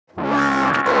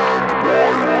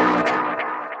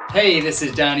Hey, this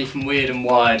is Danny from Weird and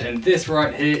Wired, and this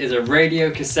right here is a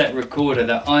radio cassette recorder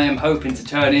that I am hoping to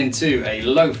turn into a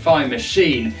Lofi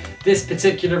Machine. This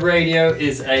particular radio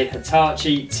is a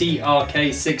Hitachi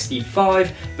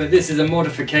TRK65, but this is a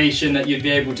modification that you'd be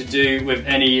able to do with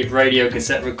any radio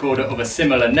cassette recorder of a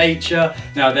similar nature.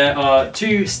 Now there are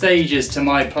two stages to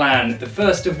my plan, the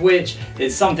first of which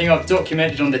is something I've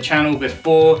documented on the channel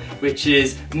before, which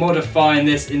is modifying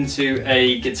this into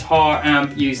a guitar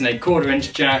amp using a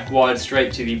 1/4" jack wired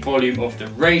straight to the volume of the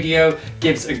radio.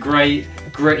 Gives a great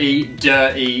gritty,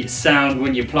 dirty sound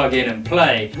when you plug in and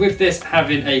play. With this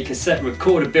having a cassette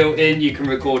recorder built in, you can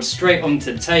record straight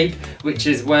onto tape, which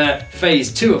is where phase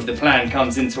 2 of the plan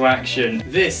comes into action.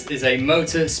 This is a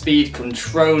motor speed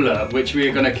controller, which we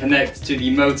are going to connect to the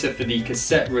motor for the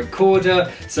cassette recorder.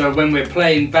 So when we're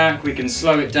playing back, we can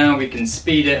slow it down, we can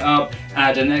speed it up,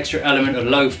 add an extra element of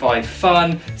lo-fi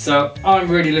fun. So I'm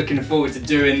really looking forward to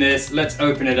doing this. Let's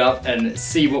open it up and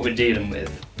see what we're dealing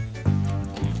with.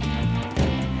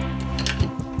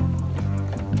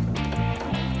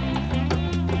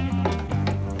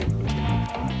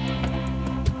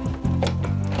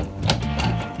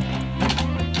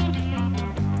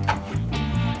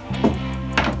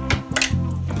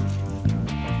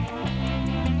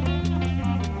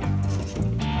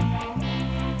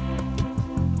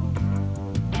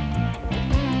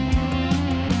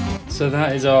 So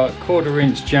that is our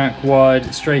 1/4" jack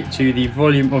wired straight to the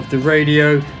volume of the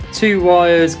radio. 2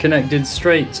 wires connected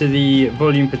straight to the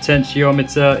volume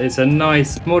potentiometer. It's a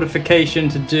nice modification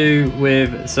to do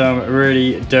with some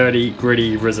really dirty,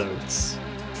 gritty results.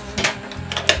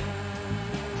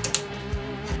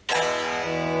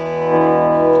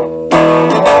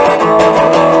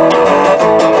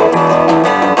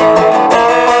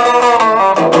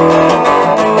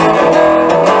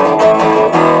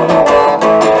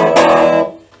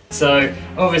 So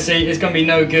obviously it's going to be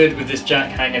no good with this jack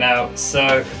hanging out,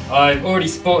 so I've already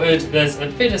spotted there's a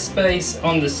bit of space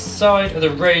on the side of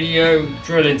the radio.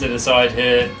 Drill into the side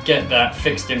here, get that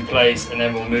fixed in place, and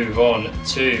then we'll move on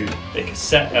to the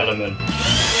cassette element.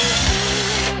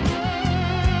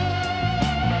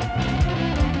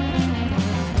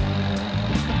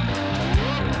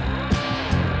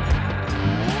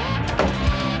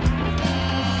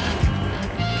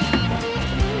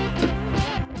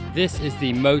 This is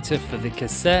the motor for the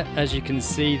cassette. As you can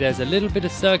see, there's a little bit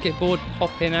of circuit board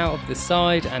popping out of the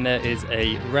side, and there is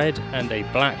a red and a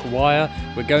black wire.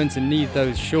 We're going to need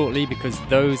those shortly because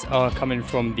those are coming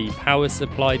from the power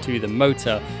supply to the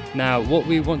motor. Now what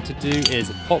we want to do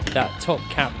is pop that top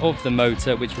cap of the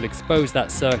motor, which will expose that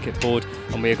circuit board,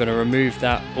 and we're going to remove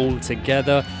that all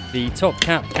together. The top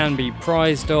cap can be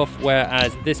prized off,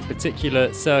 whereas this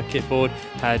particular circuit board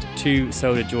had 2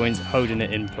 solder joints holding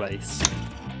it in place.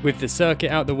 With the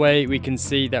circuit out the way, we can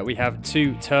see that we have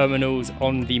 2 terminals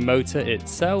on the motor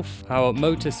itself. Our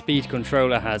motor speed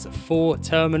controller has 4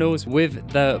 terminals with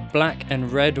the black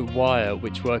and red wire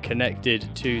which were connected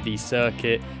to the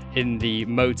circuit in the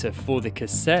motor for the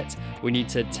cassette. We need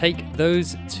to take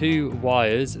those 2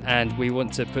 wires and we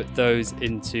want to put those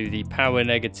into the power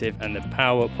negative and the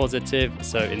power positive.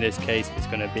 So in this case it's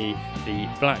going to be the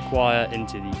black wire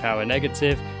into the power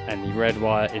negative and the red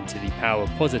wire into the power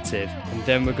positive. And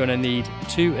then we're going to need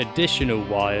 2 additional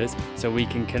wires so we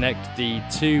can connect the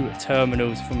 2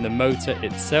 terminals from the motor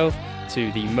itself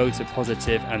to the motor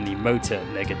positive and the motor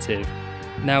negative.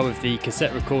 Now with the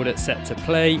cassette recorder set to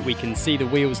play, we can see the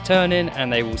wheels turning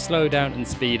and they will slow down and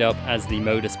speed up as the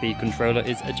motor speed controller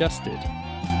is adjusted.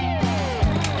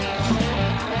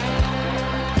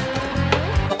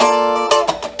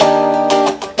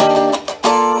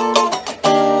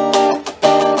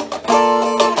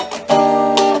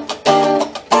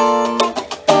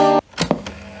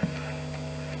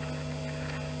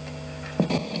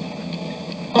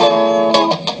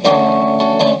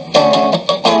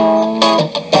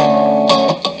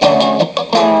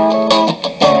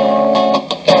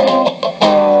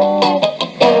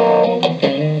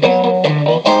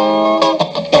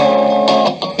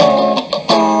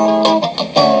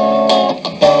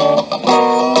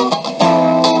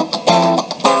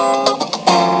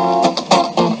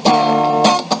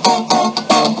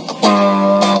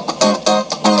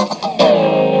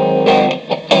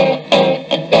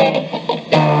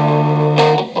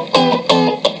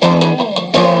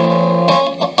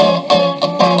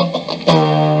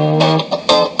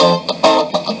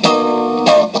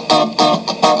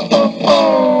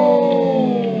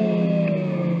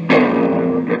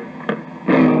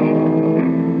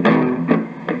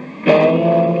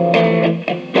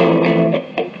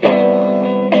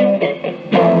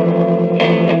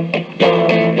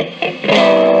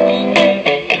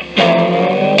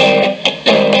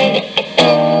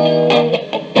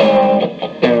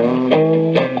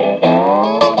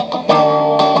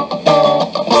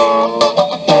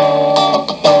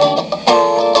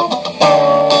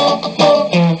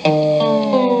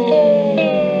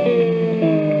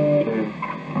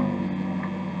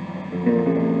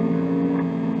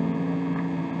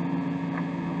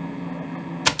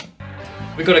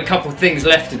 couple things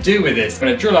left to do with this. I'm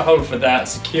going to drill a hole for that,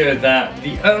 secure that.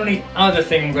 The only other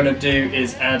thing I'm going to do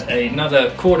is add another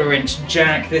 1/4 inch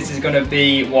jack. This is going to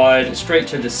be wired straight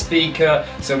to the speaker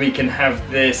so we can have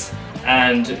this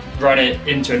and run it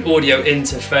into an audio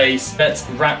interface. Let's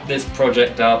wrap this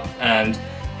project up and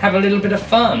have a little bit of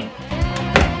fun.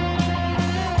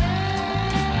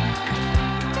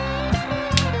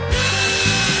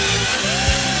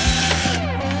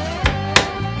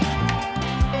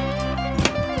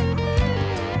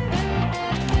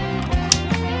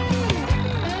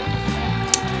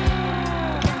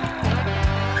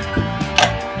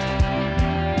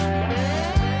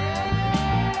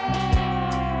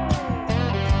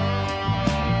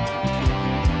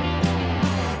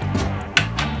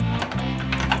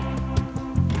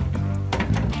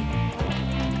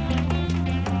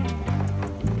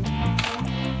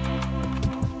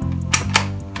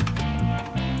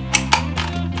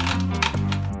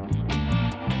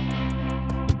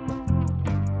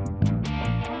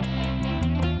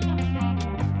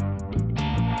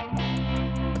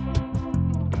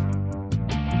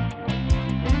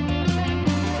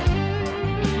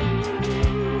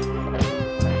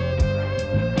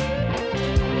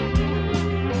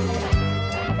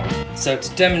 So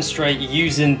to demonstrate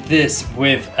using this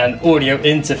with an audio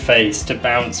interface to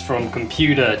bounce from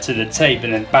computer to the tape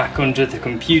and then back onto the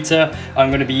computer, I'm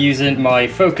going to be using my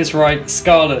Focusrite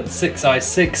Scarlett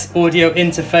 6i6 audio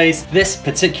interface. This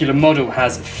particular model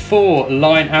has 4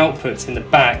 line outputs in the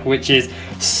back, which is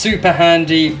super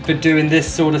handy for doing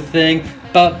this sort of thing.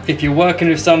 But if you're working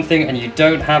with something and you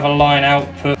don't have a line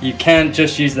output, you can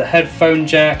just use the headphone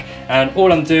jack, and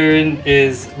all I'm doing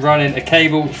is running a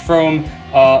cable from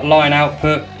our line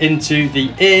output into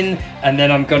the in, and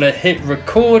then I'm gonna hit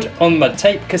record on my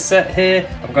tape cassette here.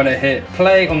 I'm gonna hit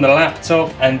play on the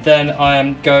laptop, and then I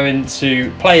am going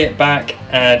to play it back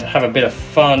and have a bit of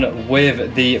fun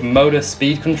with the motor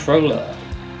speed controller.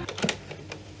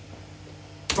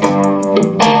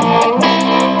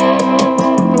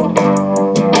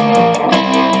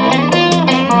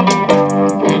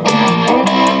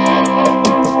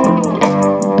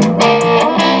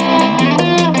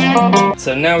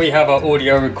 So now we have our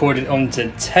audio recorded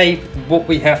onto tape. What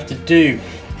we have to do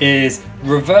is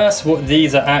reverse what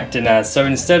these are acting as. So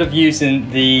instead of using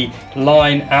the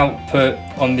line output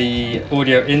on the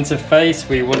audio interface,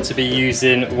 we want to be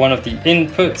using one of the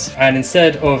inputs, and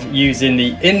instead of using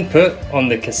the input on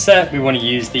the cassette, we want to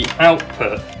use the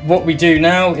output. What we do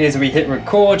now is we hit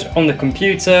record on the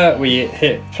computer, we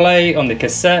hit play on the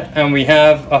cassette, and we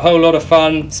have a whole lot of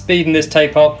fun speeding this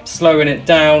tape up, slowing it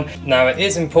down. Now it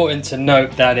is important to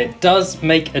note that it does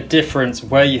make a difference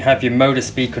where you have your motor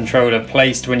speed controller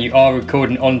placed when you are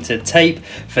recording onto tape.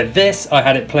 For this, I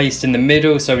had it placed in the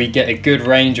middle so we get a good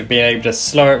range of being able to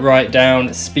slow it right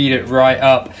down, speed it right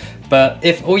up. But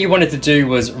if all you wanted to do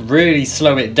was really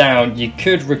slow it down, you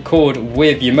could record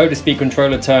with your motor speed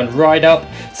controller turned right up.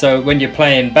 So when you're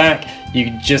playing back,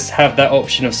 you just have that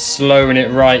option of slowing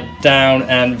it right down,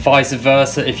 and vice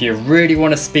versa. If you really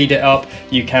want to speed it up,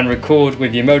 you can record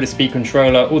with your motor speed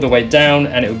controller all the way down,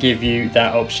 and it will give you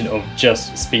that option of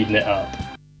just speeding it up.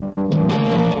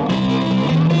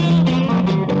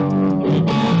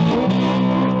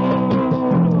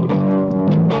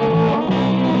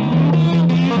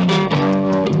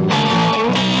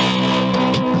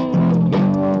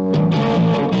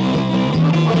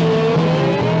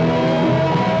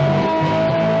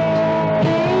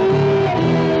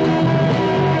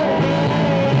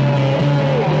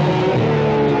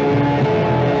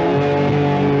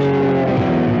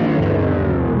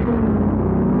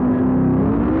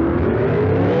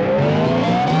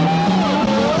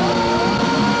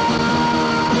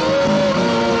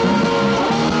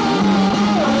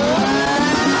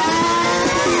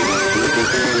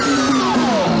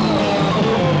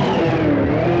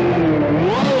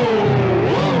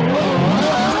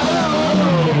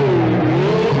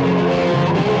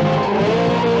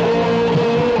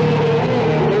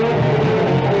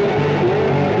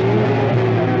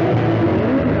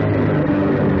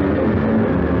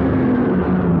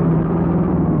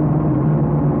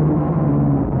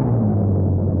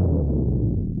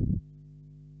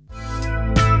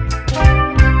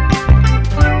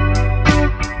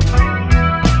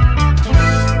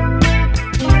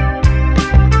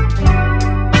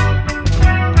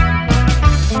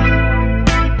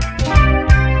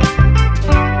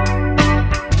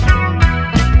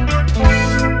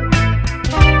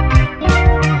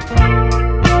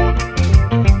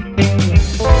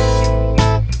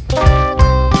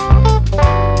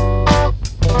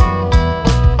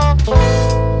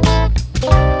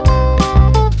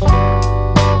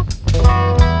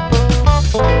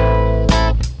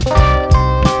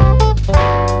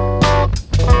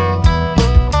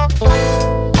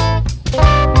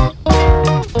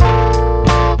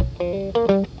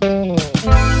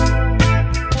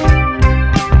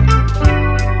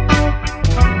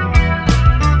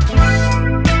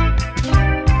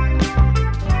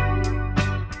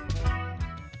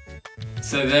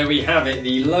 So there we have it,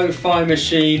 the Lofi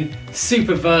Machine,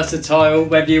 super versatile,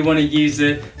 whether you want to use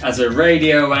it as a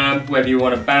radio amp, whether you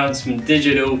want to bounce from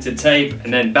digital to tape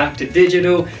and then back to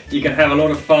digital. You can have a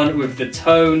lot of fun with the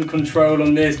tone control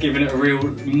on this, giving it a real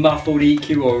muffled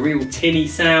EQ or a real tinny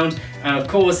sound. And of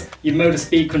course, your motor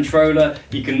speed controller,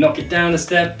 you can knock it down a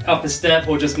step, up a step,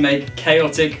 or just make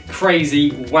chaotic,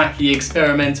 crazy, wacky,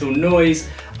 experimental noise.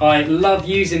 I love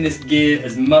using this gear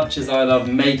as much as I love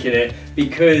making it,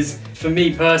 because for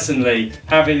me personally,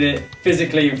 having it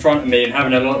physically in front of me and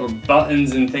having a lot of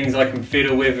buttons and things I can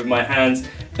fiddle with my hands,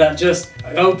 that just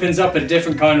opens up a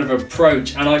different kind of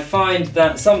approach. And I find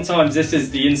that sometimes this is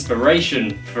the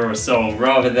inspiration for a song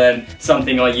rather than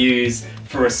something I use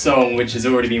for a song which has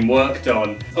already been worked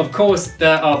on. Of course,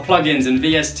 there are plugins and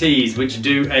VSTs which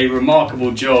do a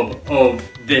remarkable job of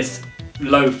this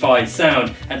lo-fi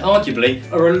sound, and arguably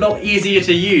are a lot easier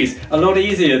to use, a lot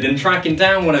easier than tracking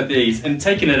down one of these and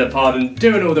taking it apart and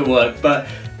doing all the work. But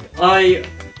I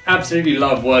absolutely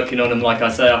love working on them. Like I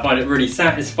say, I find it really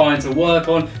satisfying to work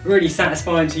on, really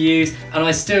satisfying to use, and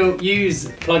I still use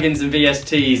plugins and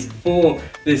VSTs for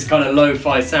this kind of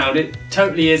lo-fi sound. It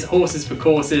totally is horses for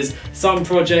courses. Some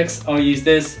projects I'll use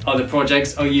this, other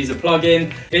projects I'll use a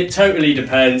plugin. It totally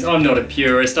depends. I'm not a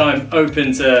purist, I'm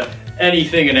open to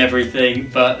anything and everything,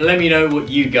 but let me know what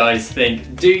you guys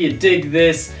think. Do you dig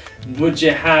this? Would you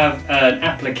have an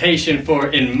application for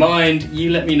it in mind?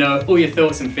 You let me know all your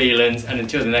thoughts and feelings, and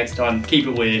until the next time, keep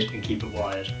it weird and keep it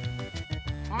wired.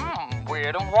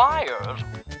 Weird and wired.